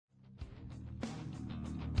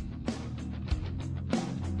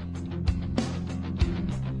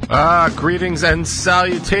Greetings and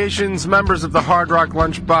salutations, members of the Hard Rock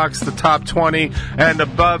Lunchbox, the top 20, and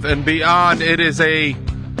above and beyond. It is a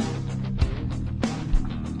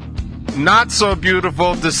not so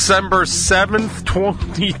beautiful December 7th,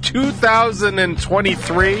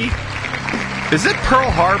 2023. Is it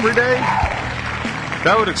Pearl Harbor Day?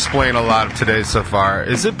 That would explain a lot of today so far.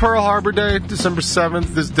 Is it Pearl Harbor Day, December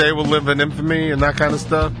 7th? This day will live in infamy and that kind of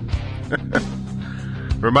stuff?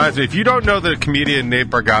 Reminds me, if you don't know the comedian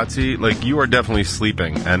Nate Bargatze, like, you are definitely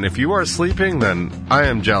sleeping. And if you are sleeping, then I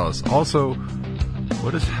am jealous. Also,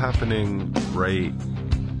 what is happening right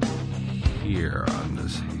here on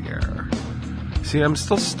this hair? See, I'm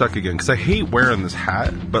still stuck again, because I hate wearing this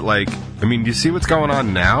hat. But, like, I mean, you see what's going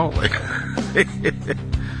on now? Like,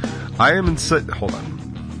 I am in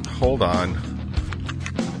Hold on.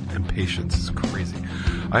 Impatience is crazy.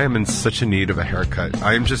 I am in such a need of a haircut.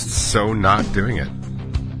 I am just so not doing it.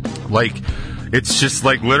 Like, it's just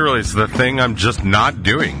like, literally, it's the thing I'm just not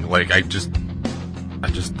doing. Like, I just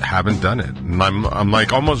haven't done it. And I'm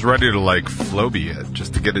like almost ready to like Floby it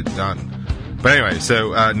just to get it done. But anyway,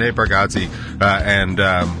 so Nate Bargatze and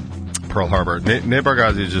Pearl Harbor. Nate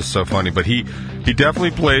Bargatze is just so funny, but he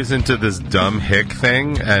definitely plays into this dumb hick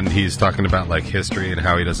thing, and he's talking about like history and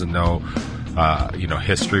how he doesn't know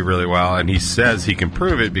history really well, and he says he can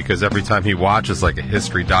prove it because every time he watches like a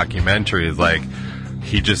history documentary, it's like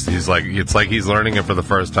he's like, it's like he's learning it for the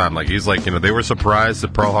first time. Like, he's like, they were surprised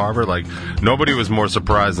at Pearl Harbor. Like, nobody was more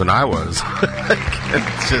surprised than I was.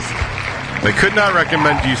 It's just, they could not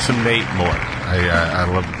recommend you some Nate more. I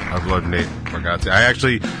love Nate Bargatze. I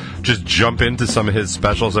actually just jump into some of his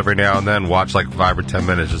specials every now and then, watch like 5 or 10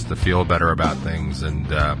 minutes just to feel better about things. And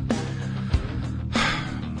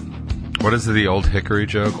what is the Old Hickory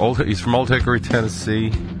joke? He's from Old Hickory,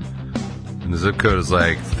 Tennessee. And the zip code is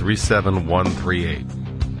like 37138.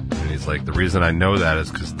 And he's like, the reason I know that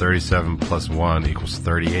is because 37 plus 1 equals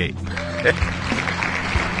 38. It's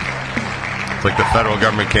like the federal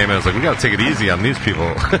government came in and was like, we got to take it easy on these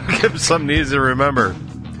people. Give them something easy to remember.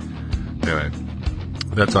 Anyway,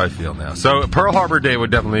 that's how I feel now. So Pearl Harbor Day would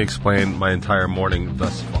definitely explain my entire morning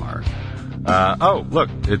thus far. Look,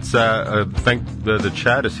 it's thank the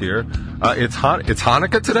chat is here. It's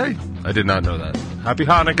Hanukkah today? I did not know that. Happy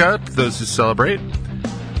Hanukkah to those who celebrate.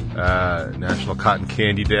 National Cotton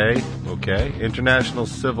Candy Day. Okay. International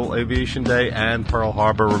Civil Aviation Day and Pearl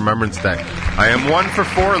Harbor Remembrance Day. I am 1 for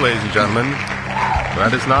 4, ladies and gentlemen.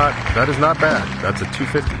 That is not bad. That's a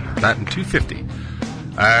 250. That and 250.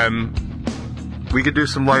 We could do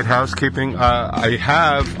some light housekeeping.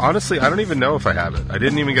 Honestly, I don't even know if I have it. I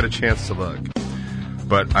didn't even get a chance to look.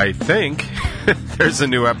 But I think there's a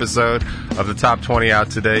new episode of the Top 20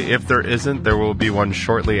 out today. If there isn't, there will be one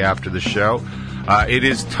shortly after the show. It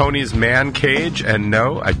is Tony's Man Cage, and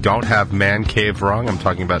no, I don't have Man Cave wrong. I'm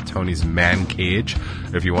talking about Tony's Man Cage.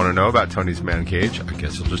 If you want to know about Tony's Man Cage, I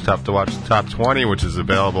guess you'll just have to watch the Top 20, which is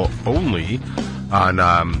available only on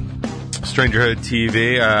Strangerhood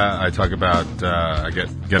TV. I talk about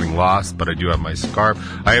getting lost, but I do have my scarf.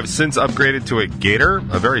 I have since upgraded to a gator,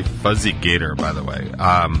 a very fuzzy gator, by the way.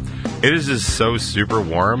 It is just so super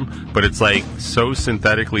warm, but it's like so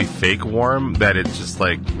synthetically fake warm that it's just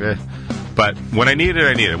like, eh. But when I need it,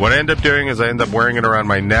 I need it. What I end up doing is I end up wearing it around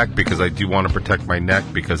my neck because I do want to protect my neck,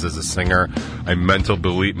 because as a singer, I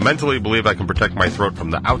mentally believe I can protect my throat from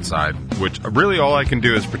the outside, which really all I can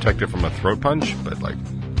do is protect it from a throat punch, but like,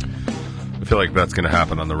 I feel like that's going to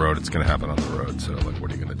happen on the road. It's going to happen on the road. So, like,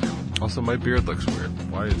 what are you going to do? Also, my beard looks weird.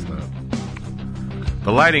 Why is that?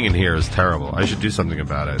 The lighting in here is terrible. I should do something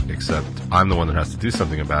about it, except I'm the one that has to do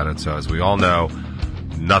something about it. So, as we all know,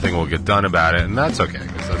 nothing will get done about it, and that's okay,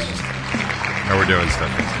 because that's just how we're doing stuff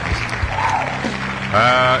these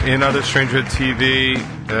days. In other Strangerhood TV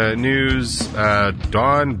news,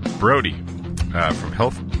 Dawn Brody from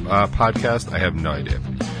Health Podcast. I have no idea.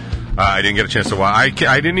 I didn't get a chance to watch.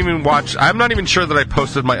 I didn't even watch. I'm not even sure that I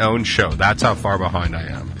posted my own show. That's how far behind I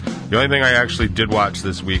am. The only thing I actually did watch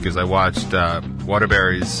this week is I watched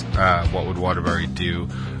Waterbury's What Would Waterbury Do?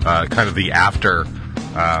 Kind of the after.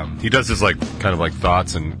 He does his like kind of like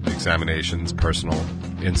thoughts and examinations, personal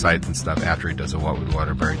insights and stuff after he does a What Would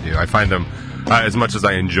Waterbury Do? I find them, as much as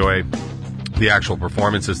I enjoy the actual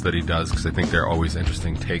performances that he does, because I think they're always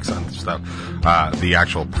interesting takes on stuff, the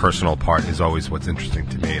actual personal part is always what's interesting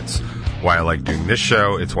to me. It's why I like doing this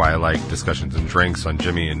show. It's why I like Discussions and Drinks on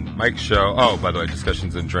Jimmy and Mike's show. Oh, by the way,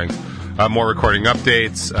 Discussions and Drinks. More recording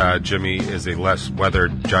updates. Jimmy is a less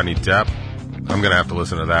weathered Johnny Depp. I'm going to have to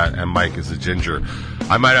listen to that. And Mike is a ginger.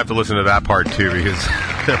 I might have to listen to that part, too, because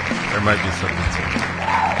there might be something to it.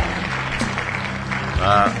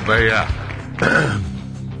 But, yeah.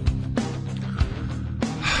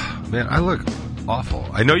 man, I look awful.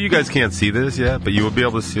 I know you guys can't see this yet, but you will be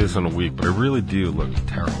able to see this in a week, but I really do look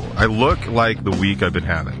terrible. I look like the week I've been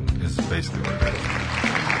having, is basically what it is.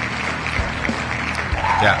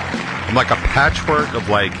 Yeah. I'm like a patchwork of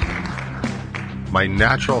like my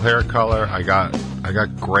natural hair color. I got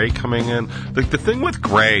gray coming in. Like the thing with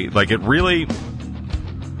gray, like it really,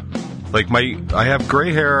 like I have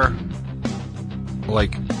gray hair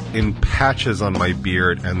like in patches on my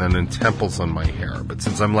beard and then in temples on my hair. But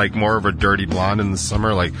since I'm like more of a dirty blonde in the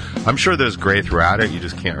summer, like I'm sure there's gray throughout it, you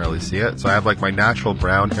just can't really see it. So I have like my natural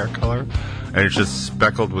brown hair color and it's just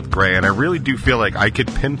speckled with gray. And I really do feel like I could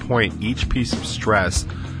pinpoint each piece of stress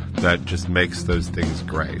that just makes those things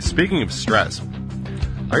gray. Speaking of stress,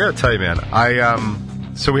 I gotta tell you, man,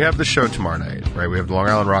 so we have the show tomorrow night, right? We have the Long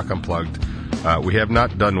Island Rock Unplugged. We have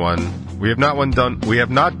not done one. We have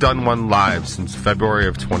not done one live since February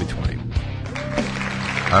of 2020.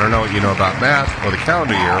 I don't know what you know about math or the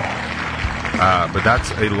calendar year, but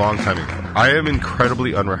that's a long time ago. I am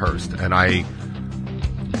incredibly unrehearsed, and I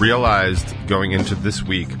realized going into this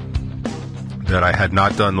week that I had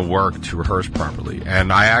not done the work to rehearse properly.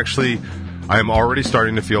 And I am already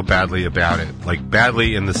starting to feel badly about it. Like,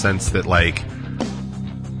 badly in the sense that, like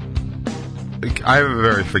I have a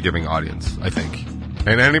very forgiving audience, I think.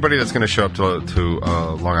 And anybody that's going to show up to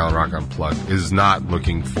Long Island Rock Unplugged is not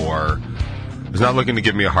looking to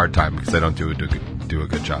give me a hard time because I don't do a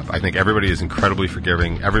good job. I think everybody is incredibly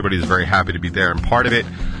forgiving. Everybody is very happy to be there and part of it.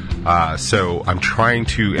 So I'm trying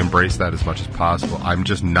to embrace that as much as possible. I'm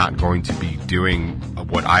just not going to be doing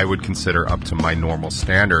what I would consider up to my normal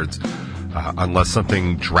standards unless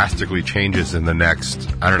something drastically changes in the next,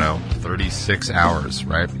 36 hours,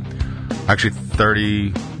 right? Actually,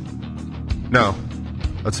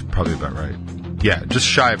 that's probably about right. Yeah, just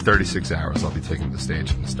shy of 36 hours I'll be taking the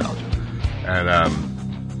stage in Nostalgia. And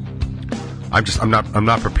I'm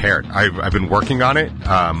not prepared. I've been working on it.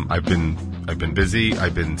 I've been busy.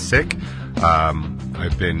 I've been sick.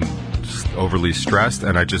 I've been just overly stressed,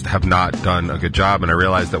 and I just have not done a good job. And I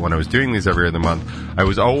realized that when I was doing these every other month, I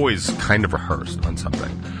was always kind of rehearsed on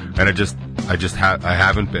something. And I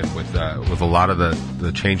haven't been with a lot of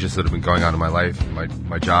the changes that have been going on in my life,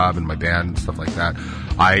 my job and my band and stuff like that.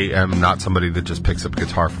 I am not somebody that just picks up a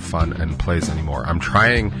guitar for fun and plays anymore. I'm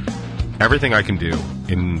trying everything I can do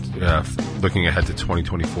in looking ahead to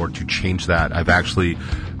 2024 to change that. I've actually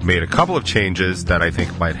made a couple of changes that I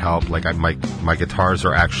think might help. Like my guitars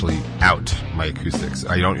are actually out, my acoustics.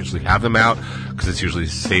 I don't usually have them out because it's usually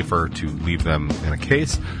safer to leave them in a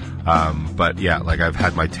case. But yeah, like I've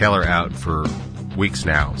had my Taylor out for weeks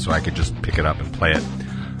now, so I could just pick it up and play it,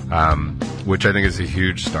 which I think is a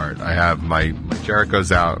huge start. I have my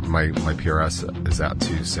Jericho's out, my PRS is out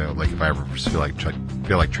too, so like if I ever feel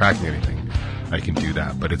like tracking anything, I can do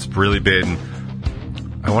that. But it's really been,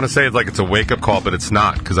 I want to say it's like it's a wake-up call, but it's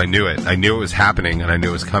not, because I knew it. I knew it was happening, and I knew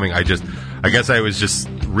it was coming. I guess I was just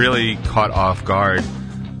really caught off guard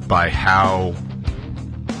by how,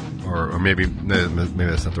 or maybe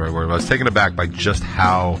that's not the right word, but I was taken aback by just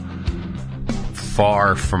how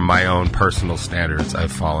far from my own personal standards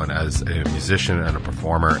I've fallen as a musician and a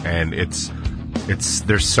performer. And it's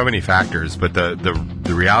there's so many factors, but the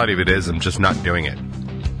reality of it is I'm just not doing it.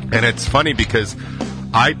 And it's funny because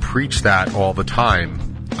I preach that all the time,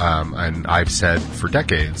 and I've said for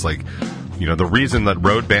decades, like, the reason that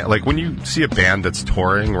road band, like when you see a band that's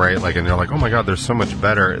touring, right, like, and you're like, oh my God, they're so much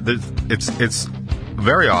better. It's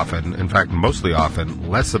very often, in fact, mostly often,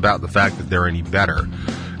 less about the fact that they're any better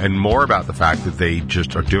and more about the fact that they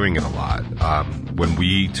just are doing it a lot. When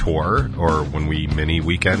we tour or when we mini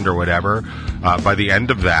weekend or whatever, by the end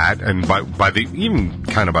of that, and by the even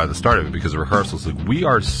kind of by the start of it, because of rehearsals, like, we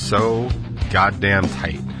are so goddamn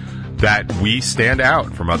tight that we stand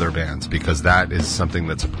out from other bands because that is something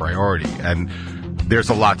that's a priority. And there's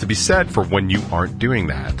a lot to be said for when you aren't doing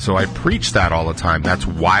that. So I preach that all the time. That's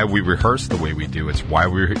why we rehearse the way we do. It's why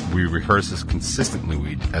we rehearse as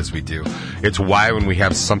consistently as we do. It's why when we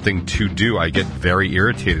have something to do, I get very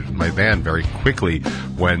irritated with my band very quickly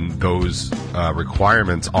when those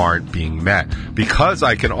requirements aren't being met. Because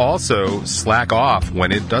I can also slack off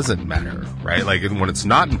when it doesn't matter, right? Like when it's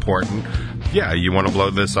not important, yeah, you want to blow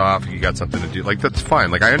this off, you got something to do. Like, that's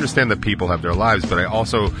fine. Like, I understand that people have their lives, but I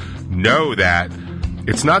also know that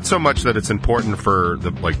it's not so much that it's important for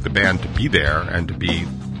the band to be there and to be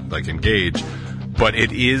like engaged, but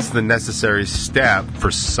it is the necessary step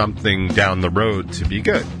for something down the road to be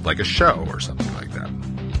good, like a show or something like that.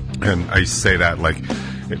 And I say that like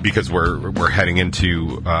because we're heading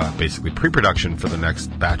into basically pre-production for the next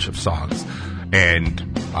batch of songs, and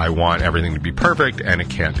I want everything to be perfect, and it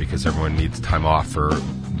can't because everyone needs time off for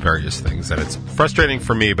various things. And it's frustrating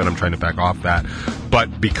for me, but I'm trying to back off that.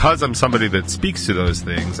 But because I'm somebody that speaks to those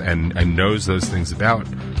things and knows those things about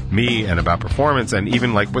me and about performance, and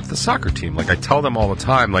even like with the soccer team, like I tell them all the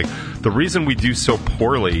time, like the reason we do so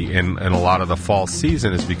poorly in a lot of the fall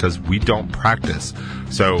season is because we don't practice.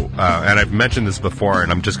 So, and I've mentioned this before,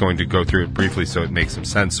 and I'm just going to go through it briefly so it makes some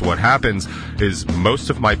sense. So what happens is most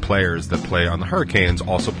of my players that play on the Hurricanes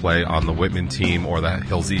also play on the Whitman team or the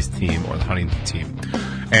Hills East team or the Huntington team.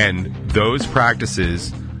 And those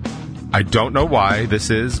practices, I don't know why this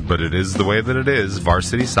is, but it is the way that it is.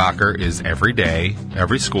 Varsity soccer is every day,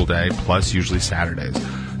 every school day, plus usually Saturdays.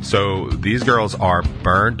 So these girls are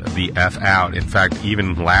burnt the F out. In fact,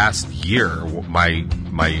 even last year, my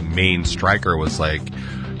main striker was like,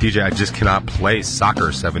 DJ, I just cannot play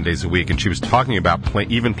soccer 7 days a week. And she was talking about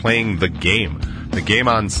even playing the game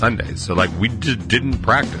on Sundays. So like we just didn't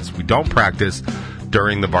practice. We don't practice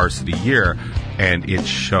during the varsity year, and it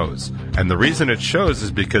shows. And the reason it shows is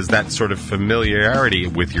because that sort of familiarity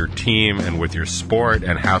with your team and with your sport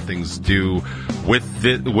and how things do with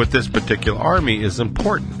this particular army is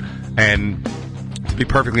important. And to be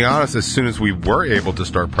perfectly honest, as soon as we were able to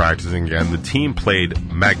start practicing again, the team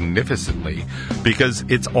played magnificently because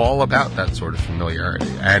it's all about that sort of familiarity.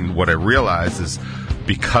 And what I realized is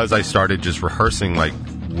because I started just rehearsing like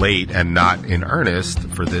late and not in earnest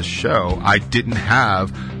for this show, I didn't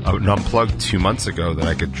have an Unplugged 2 months ago that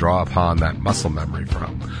I could draw upon that muscle memory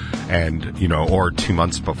from. And, you know, or 2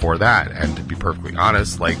 months before that. And to be perfectly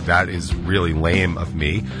honest, like that is really lame of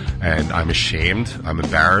me. And I'm ashamed, I'm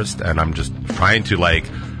embarrassed, and I'm just trying to like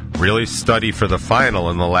really study for the final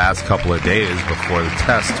in the last couple of days before the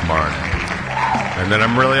test tomorrow night. And then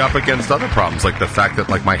I'm really up against other problems, like the fact that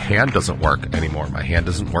like my hand doesn't work anymore. My hand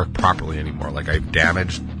doesn't work properly anymore. Like I've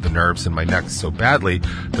damaged the nerves in my neck so badly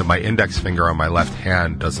that my index finger on my left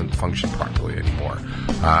hand doesn't function properly anymore.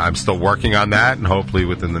 I'm still working on that, and hopefully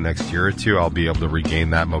within the next year or two I'll be able to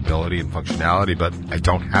regain that mobility and functionality, but I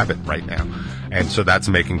don't have it right now. And so that's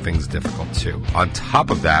making things difficult too. On top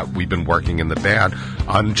of that, we've been working in the band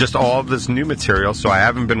on just all of this new material, so I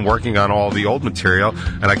haven't been working on all the old material,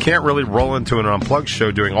 and I can't really roll into an Unplugged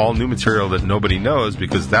show doing all new material that nobody knows,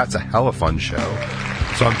 because that's a hella fun show.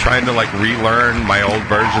 So I'm trying to like relearn my old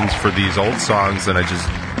versions for these old songs, and I just...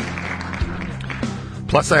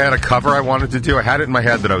 Plus, I had a cover I wanted to do. I had it in my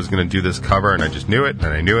head that I was going to do this cover, and I just knew it, and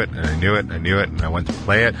I knew it, and I knew it, and I knew it, and I went to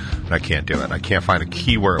play it, and I can't do it. I can't find a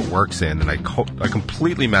key where it works in, and I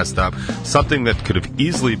completely messed up something that could have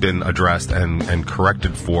easily been addressed and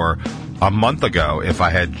corrected for a month ago if I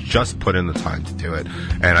had just put in the time to do it.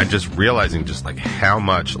 And I'm just realizing just like how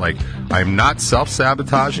much, like, I'm not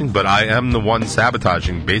self-sabotaging, but I am the one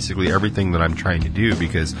sabotaging basically everything that I'm trying to do,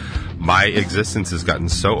 because my existence has gotten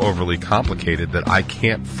so overly complicated that I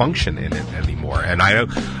can't function in it anymore. And I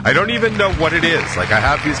don't even know what it is. Like, I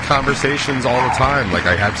have these conversations all the time. Like,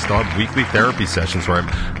 I still have weekly therapy sessions where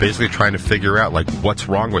I'm basically trying to figure out, like, what's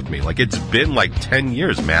wrong with me. Like, it's been, like, 10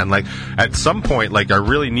 years, man. Like, at some point, like, I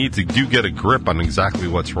really need to get a grip on exactly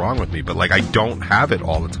what's wrong with me. But, like, I don't have it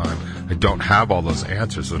all the time. I don't have all those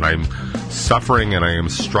answers. And I'm suffering and I am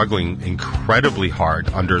struggling incredibly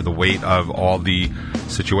hard under the weight of all the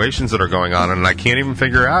situations that are going on, and I can't even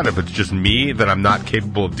figure out if it's just me that I'm not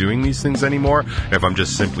capable of doing these things anymore, if I'm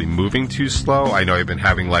just simply moving too slow. I know I've been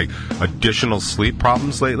having like additional sleep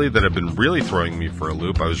problems lately that have been really throwing me for a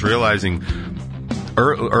loop. I was realizing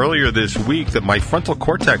earlier this week that my frontal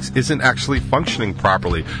cortex isn't actually functioning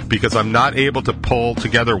properly because I'm not able to pull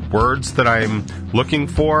together words that I'm looking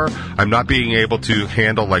for. I'm not being able to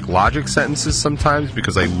handle like logic sentences sometimes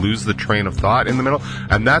because I lose the train of thought in the middle,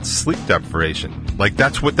 and that's sleep deprivation. Like,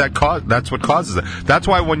 that's what that's what causes it. That's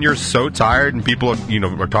why when you're so tired and people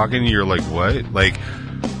are talking to you, you're like, what? Like,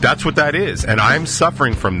 that's what that is. And I'm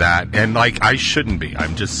suffering from that, and like, I shouldn't be.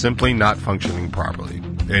 I'm just simply not functioning properly.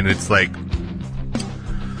 And it's like,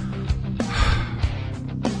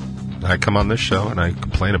 I come on this show and I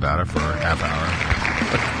complain about it for a half hour.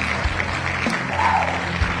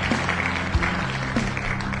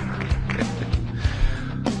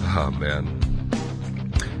 Oh, man.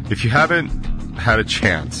 If you haven't had a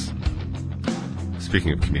chance,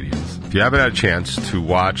 speaking of comedians, if you haven't had a chance to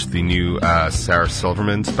watch the new Sarah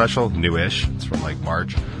Silverman special, newish, it's from like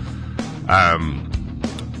March,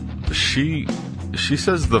 she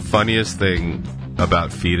says the funniest thing about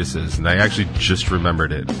fetuses, and I actually just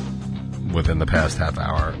remembered it within the past half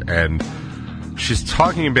hour, and she's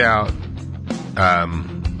talking about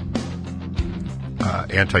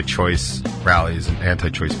anti-choice rallies and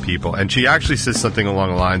anti-choice people, and she actually says something along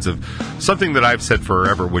the lines of something that I've said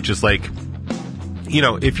forever, which is like,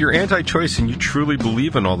 if you're anti-choice and you truly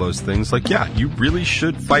believe in all those things, like, yeah, you really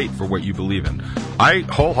should fight for what you believe in. I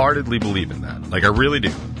wholeheartedly believe in that. Like, I really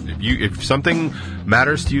do. If something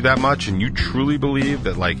matters to you that much and you truly believe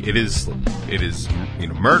that, like, it is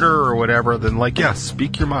murder or whatever, then, like, yeah,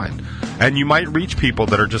 speak your mind. And you might reach people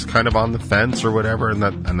that are just kind of on the fence or whatever, and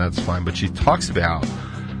that's fine. But she talks about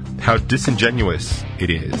how disingenuous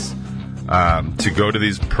it is to go to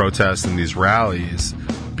these protests and these rallies,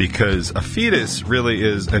 because a fetus really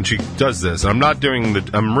is, and she does this, and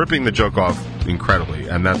I'm ripping the joke off incredibly,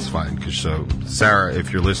 and that's fine, because so, Sarah,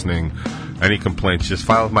 if you're listening, any complaints, just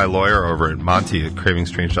file with my lawyer over at Monty at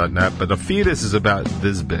cravingstrange.net, but a fetus is about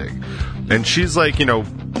this big, and she's like,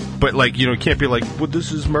 but like, can't be like, well,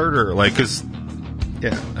 this is murder, like, because,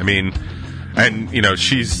 yeah, I mean, and,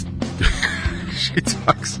 she's, she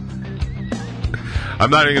talks, I'm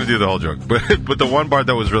not even going to do the whole joke, but the one part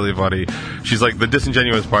that was really funny, she's like, the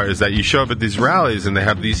disingenuous part is that you show up at these rallies and they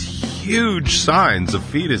have these huge signs of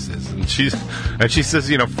fetuses, and she says,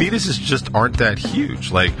 fetuses just aren't that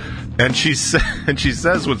huge, like, and she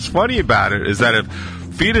says what's funny about it is that if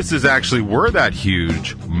fetuses actually were that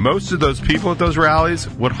huge, most of those people at those rallies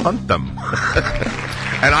would hunt them.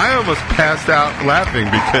 And I almost passed out laughing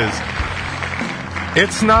because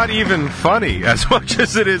it's not even funny as much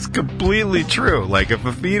as it is completely true. Like, if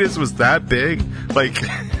a fetus was that big, like,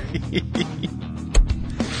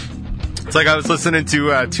 it's like I was listening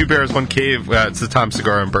to Two Bears, One Cave. It's the Tom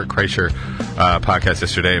Segura and Bert Kreischer podcast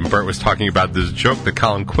yesterday, and Bert was talking about this joke that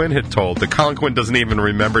Colin Quinn had told that Colin Quinn doesn't even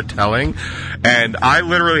remember telling, and I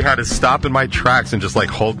literally had to stop in my tracks and just, like,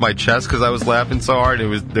 hold my chest because I was laughing so hard.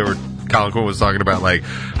 Colin Quinn was talking about, like,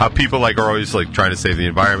 how people, like, are always, like, trying to save the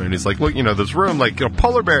environment. And he's like, look, this room, like,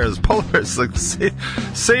 polar bears, like,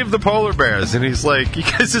 save the polar bears. And he's like, you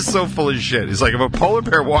guys are so full of shit. He's like, if a polar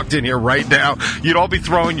bear walked in here right now, you'd all be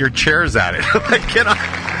throwing your chairs at it. Like,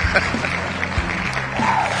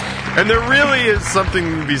 and there really is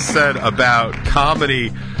something to be said about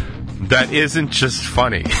comedy that isn't just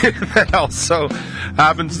funny. That also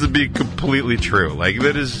happens to be completely true. Like,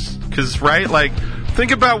 that is, because, right, like,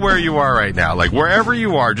 think about where you are right now. Like, wherever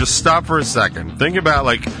you are, just stop for a second. Think about,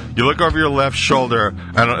 like, you look over your left shoulder,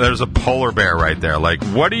 and there's a polar bear right there. Like,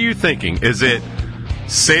 what are you thinking? Is it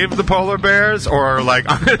save the polar bears, or, like,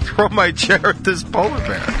 I'm going to throw my chair at this polar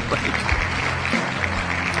bear? Like,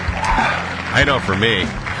 I know for me.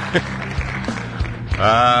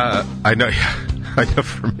 I know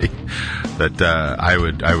for me that I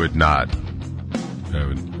would not.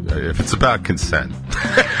 If it's about consent,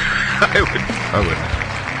 I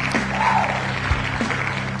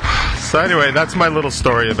would. So anyway, that's my little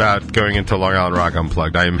story about going into Long Island Rock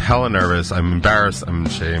Unplugged. I am hella nervous. I'm embarrassed. I'm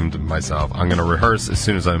ashamed of myself. I'm going to rehearse as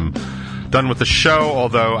soon as I'm done with the show,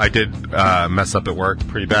 although I did mess up at work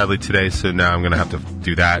pretty badly today, so now I'm going to have to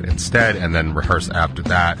do that instead and then rehearse after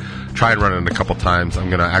that. Try and run it a couple times. I'm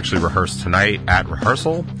going to actually rehearse tonight at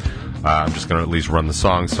rehearsal. I'm just going to at least run the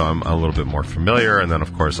song so I'm a little bit more familiar, and then,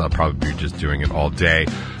 of course, I'll probably be just doing it all day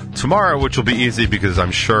tomorrow, which will be easy because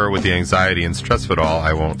I'm sure with the anxiety and stress of it all,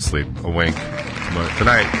 I won't sleep a wink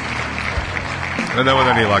tonight. And then with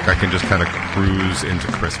any luck, I can just kind of cruise into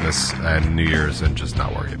Christmas and New Year's and just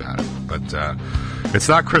not worry about it. But it's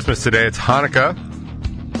not Christmas today, it's Hanukkah.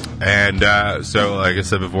 And so, like I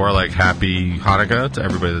said before, like, happy Hanukkah to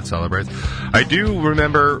everybody that celebrates. I do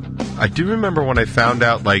remember when I found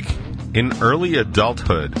out, like, in early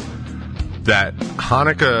adulthood, that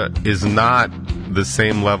Hanukkah is not the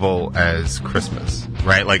same level as Christmas,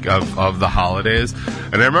 right? Like, of the holidays.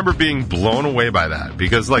 And I remember being blown away by that.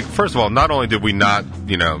 Because, like, first of all, not only did we not,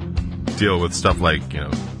 deal with stuff like,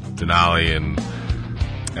 Denali and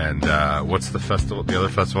what's the festival? The other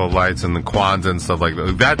festival of lights and the Kwanzaa and stuff like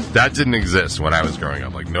that. That didn't exist when I was growing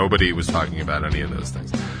up. Like, nobody was talking about any of those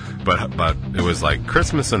things. But it was like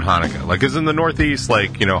Christmas and Hanukkah. Like, 'cause in the Northeast,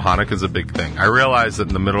 like, Hanukkah's a big thing. I realized that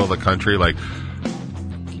in the middle of the country, like,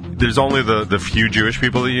 there's only the few Jewish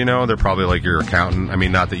people that they're probably like your accountant. I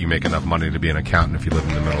mean, not that you make enough money to be an accountant if you live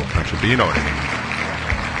in the middle of the country, but you know what I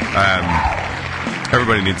mean.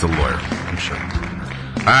 Everybody needs a lawyer, I'm sure.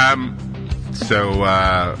 So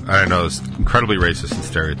I know it's incredibly racist and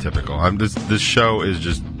stereotypical. This show is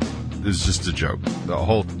just a joke. The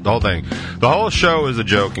whole thing, the whole show is a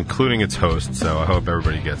joke, including its host. So I hope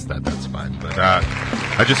everybody gets that. That's fine. But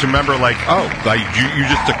I just remember like, oh, like you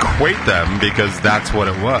just equate them because that's what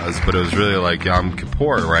it was, but it was really like Yom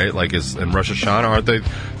Kippur, right? Like, in Rosh Hashanah, aren't they?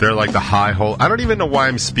 They're like the high hole. I don't even know why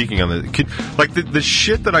I'm speaking on this. Like the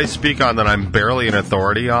shit that I speak on that I'm barely an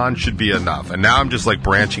authority on should be enough. And now I'm just like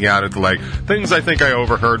branching out into like things I think I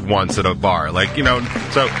overheard once at a bar, like, you know.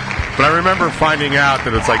 So, but I remember finding out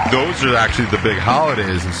that it's like those are actually the big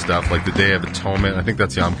holidays and stuff, like the Day of Atonement. I think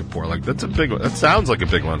that's Yom Kippur. Like, that's a big one. That sounds like a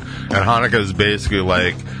big one. And Hanukkah is basically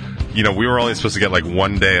like, you know, we were only supposed to get like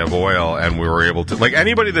 1 day of oil, and we were able to, like,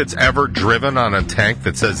 anybody that's ever driven on a tank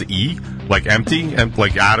that says E, like empty and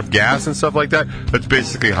like out of gas and stuff like that, that's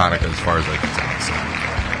basically Hanukkah as far as I can tell. So.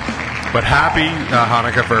 But happy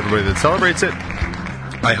Hanukkah for everybody that celebrates it.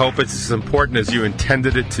 I hope it's as important as you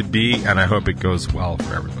intended it to be, and I hope it goes well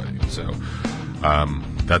for everybody. So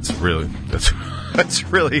that's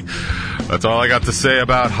all I got to say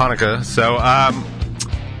about Hanukkah. So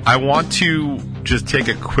I want to just take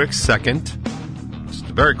a quick second, just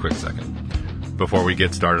a very quick second, before we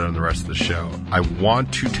get started on the rest of the show. I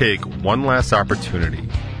want to take one last opportunity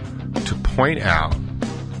to point out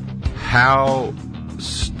how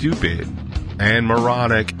stupid and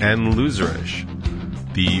moronic and loserish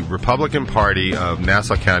the Republican Party of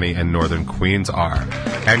Nassau County and Northern Queens are,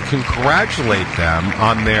 and congratulate them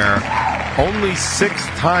on their only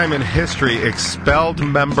 6th time in history expelled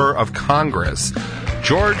member of Congress,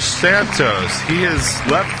 George Santos. He has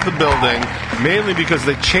left the building mainly because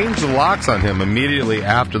they changed the locks on him immediately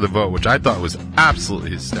after the vote, which I thought was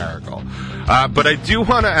absolutely hysterical. But I do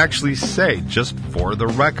want to actually say, just for the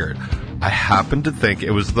record, I happen to think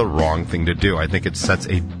it was the wrong thing to do. I think it sets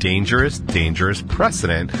a dangerous, dangerous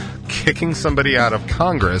precedent, kicking somebody out of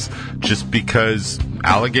Congress just because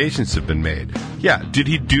allegations have been made. Yeah, did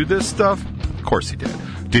he do this stuff? Of course he did.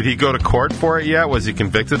 Did he go to court for it yet? Was he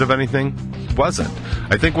convicted of anything? He wasn't.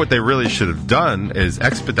 I think what they really should have done is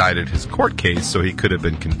expedited his court case so he could have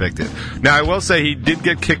been convicted. Now, I will say he did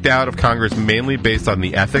get kicked out of Congress mainly based on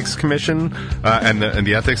the Ethics Commission and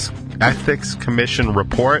the Ethics Commission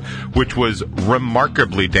report, which was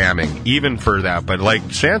remarkably damning, even for that. But like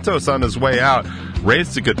Santos on his way out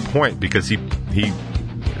raised a good point, because he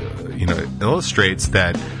illustrates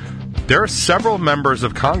that there are several members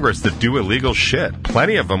of Congress that do illegal shit.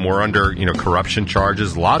 Plenty of them were under, corruption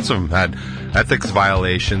charges. Lots of them had ethics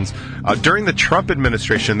violations. During the Trump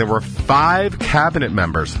administration, there were 5 cabinet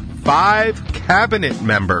members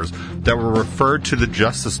that were referred to the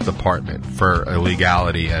Justice Department for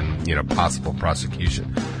illegality and, possible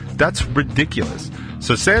prosecution. That's ridiculous.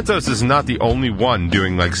 So Santos is not the only one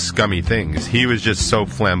doing, scummy things. He was just so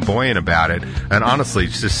flamboyant about it, and honestly,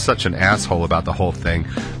 just such an asshole about the whole thing,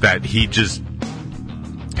 that he just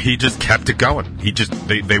kept it going.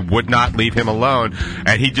 They would not leave him alone,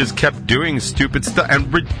 and he just kept doing stupid stuff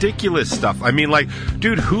and ridiculous stuff. I mean,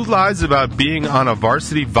 dude, who lies about being on a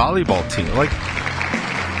varsity volleyball team? What?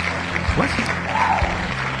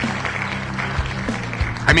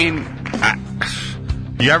 I mean,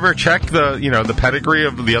 you ever check the pedigree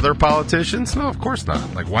of the other politicians? No, of course not.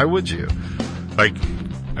 Why would you? I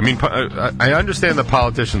understand that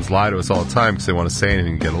politicians lie to us all the time because they want to say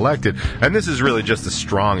anything and get elected, and this is really just a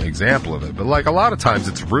strong example of it. But a lot of times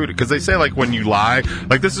it's rooted, because they say when you lie,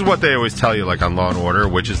 this is what they always tell you, on Law and Order,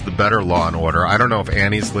 which is the better Law and Order. I don't know if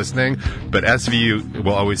Annie's listening, but SVU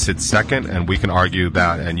will always sit second, and we can argue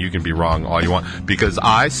that, and you can be wrong all you want, because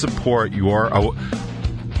I support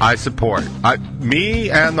me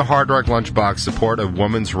and the Hard Rock Lunchbox support a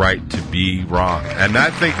woman's right to be wrong. And I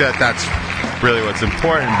think that's really what's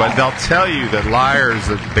important. But they'll tell you that liars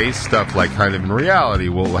that base stuff kind of in reality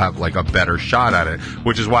will have a better shot at it,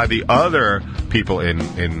 which is why the other people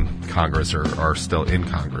in Congress are still in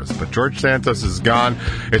Congress. But George Santos is gone.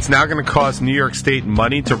 It's now going to cost New York State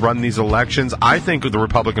money to run these elections. I think the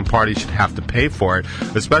Republican Party should have to pay for it,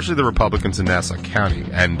 especially the Republicans in Nassau County.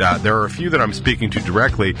 And there are a few that I'm speaking to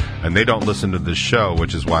directly, and they don't listen to this show,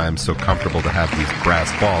 which is why I'm so comfortable to have these brass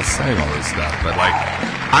balls saying all this stuff. But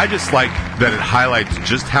I just like that it highlights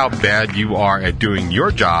just how bad you are at doing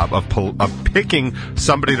your job of picking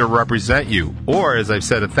somebody to represent you. Or, as I've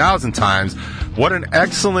said 1,000 times, what an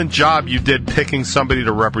excellent job you did picking somebody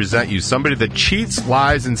to represent you. Somebody that cheats,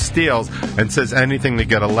 lies, and steals, and says anything to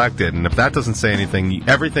get elected. And if that doesn't say anything,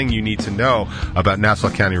 everything you need to know about Nassau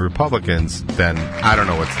County Republicans, then I don't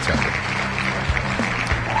know what to tell you.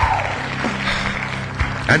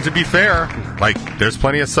 And to be fair, there's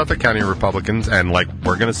plenty of Suffolk County Republicans, and we're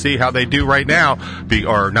going to see how they do right now,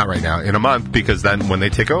 or not right now, in a month, because then when they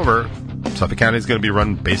take over, Suffolk County is going to be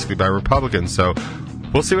run basically by Republicans. So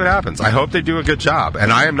we'll see what happens. I hope they do a good job.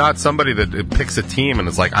 And I am not somebody that picks a team and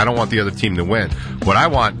is I don't want the other team to win. What I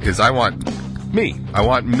want is me. I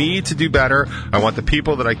want me to do better. I want the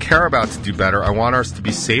people that I care about to do better. I want us to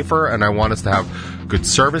be safer, and I want us to have good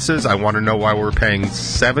services. I want to know why we're paying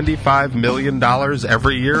 $75 million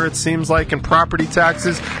every year, it seems like, in property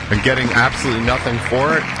taxes and getting absolutely nothing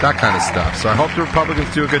for it. That kind of stuff. So I hope the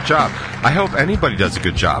Republicans do a good job. I hope anybody does a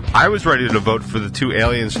good job. I was ready to vote for the two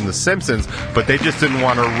aliens from The Simpsons, but they just didn't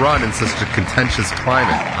want to run in such a contentious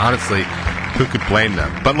climate. Honestly, who could blame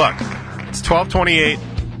them? But look, it's 12:28,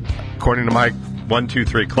 according to my 1, 2,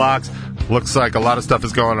 3 clocks. Looks like a lot of stuff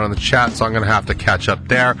is going on in the chat, so I'm going to have to catch up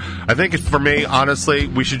there. I think for me, honestly,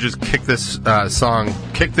 we should just kick this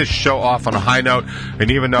show off on a high note. And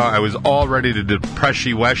even though I was all ready to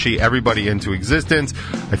depressy-weshy everybody into existence,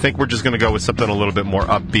 I think we're just going to go with something a little bit more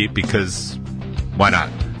upbeat because why not?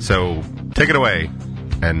 So take it away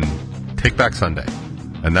and take back Sunday.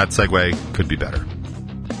 And that segue could be better.